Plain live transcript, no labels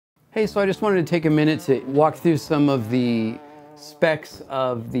Hey, so I just wanted to take a minute to walk through some of the specs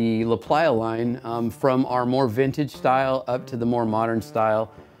of the La Playa line, from our more vintage style up to the more modern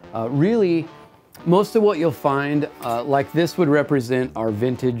style. Really, most of what you'll find, like this would represent our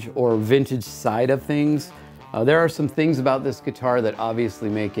vintage or vintage side of things. There are some things about this guitar that obviously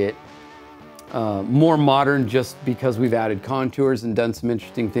make it more modern just because we've added contours and done some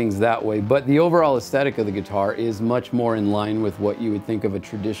interesting things that way. But the overall aesthetic of the guitar is much more in line with what you would think of a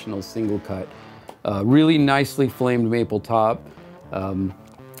traditional single cut. Really nicely flamed maple top.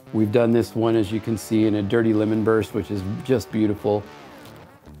 We've done this one, as you can see, in a dirty lemon burst, which is just beautiful.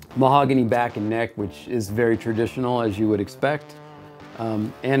 Mahogany back and neck, which is very traditional, as you would expect.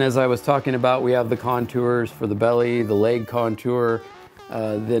 And as I was talking about, we have the contours for the belly, the leg contour,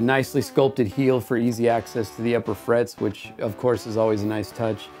 the nicely sculpted heel for easy access to the upper frets, which of course is always a nice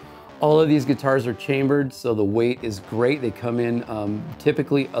touch. All of these guitars are chambered, so the weight is great. They come in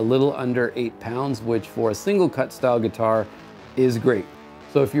typically a little under 8 pounds, which for a single cut style guitar is great.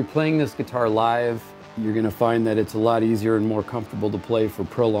 So if you're playing this guitar live, you're gonna find that it's a lot easier and more comfortable to play for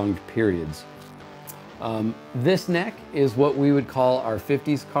prolonged periods. This neck is what we would call our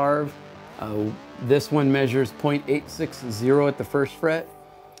 50s carve. This one measures 0.860 at the first fret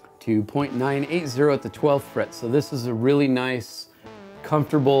to 0.980 at the 12th fret. So this is a really nice,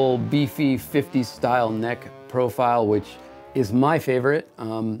 comfortable, beefy 50s style neck profile, which is my favorite.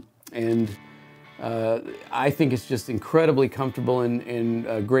 I think it's just incredibly comfortable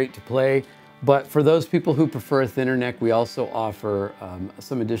and great to play. But for those people who prefer a thinner neck, we also offer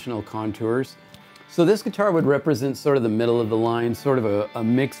some additional contours. So this guitar would represent sort of the middle of the line, sort of a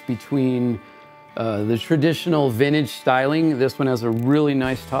mix between the traditional vintage styling. This one has a really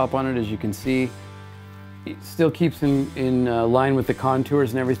nice top on it, as you can see. It still keeps in line with the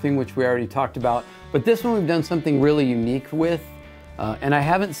contours and everything, which we already talked about. But this one we've done something really unique with, and I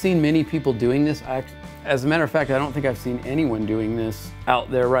haven't seen many people doing this. As a matter of fact, I don't think I've seen anyone doing this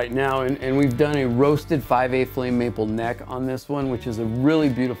out there right now. And we've done a roasted 5A flame maple neck on this one, which is a really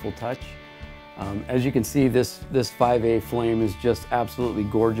beautiful touch. As you can see, this 5A flame is just absolutely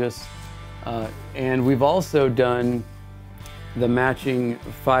gorgeous. And we've also done the matching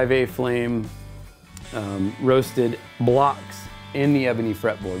 5A flame roasted blocks in the ebony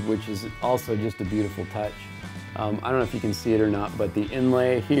fretboard, which is also just a beautiful touch. I don't know if you can see it or not, but the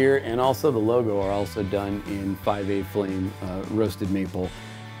inlay here and also the logo are also done in 5A flame roasted maple.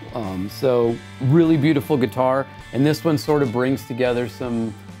 So really beautiful guitar. And this one sort of brings together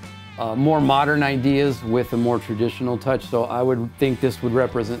some more modern ideas with a more traditional touch. So I would think this would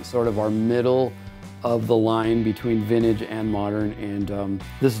represent sort of our middle of the line between vintage and modern. And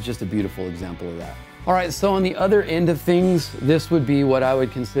this is just a beautiful example of that. All right, so on the other end of things, this would be what I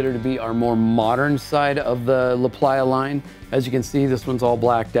would consider to be our more modern side of the La Playa line. As you can see, this one's all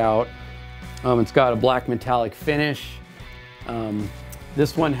blacked out. It's got a black metallic finish.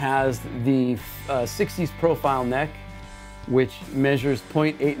 This one has the 60s profile neck, which measures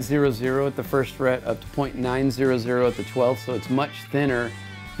 0.800 at the first fret up to 0.900 at the 12th, so it's much thinner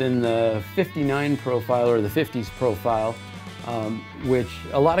than the 59 profile or the 50s profile, which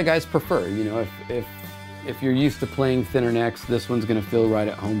a lot of guys prefer. You know, if you're used to playing thinner necks, this one's gonna feel right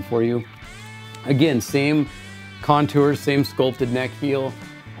at home for you. Again, same contours, same sculpted neck heel.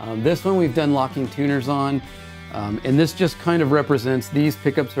 This one we've done locking tuners on, and this just kind of represents, these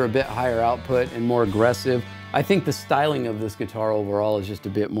pickups are a bit higher output and more aggressive. I think the styling of this guitar overall is just a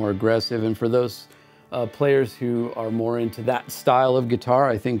bit more aggressive, and for those players who are more into that style of guitar,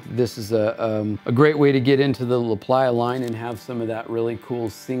 I think this is a great way to get into the La Playa line and have some of that really cool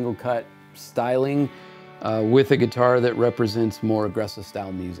single cut styling with a guitar that represents more aggressive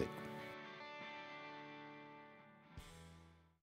style music.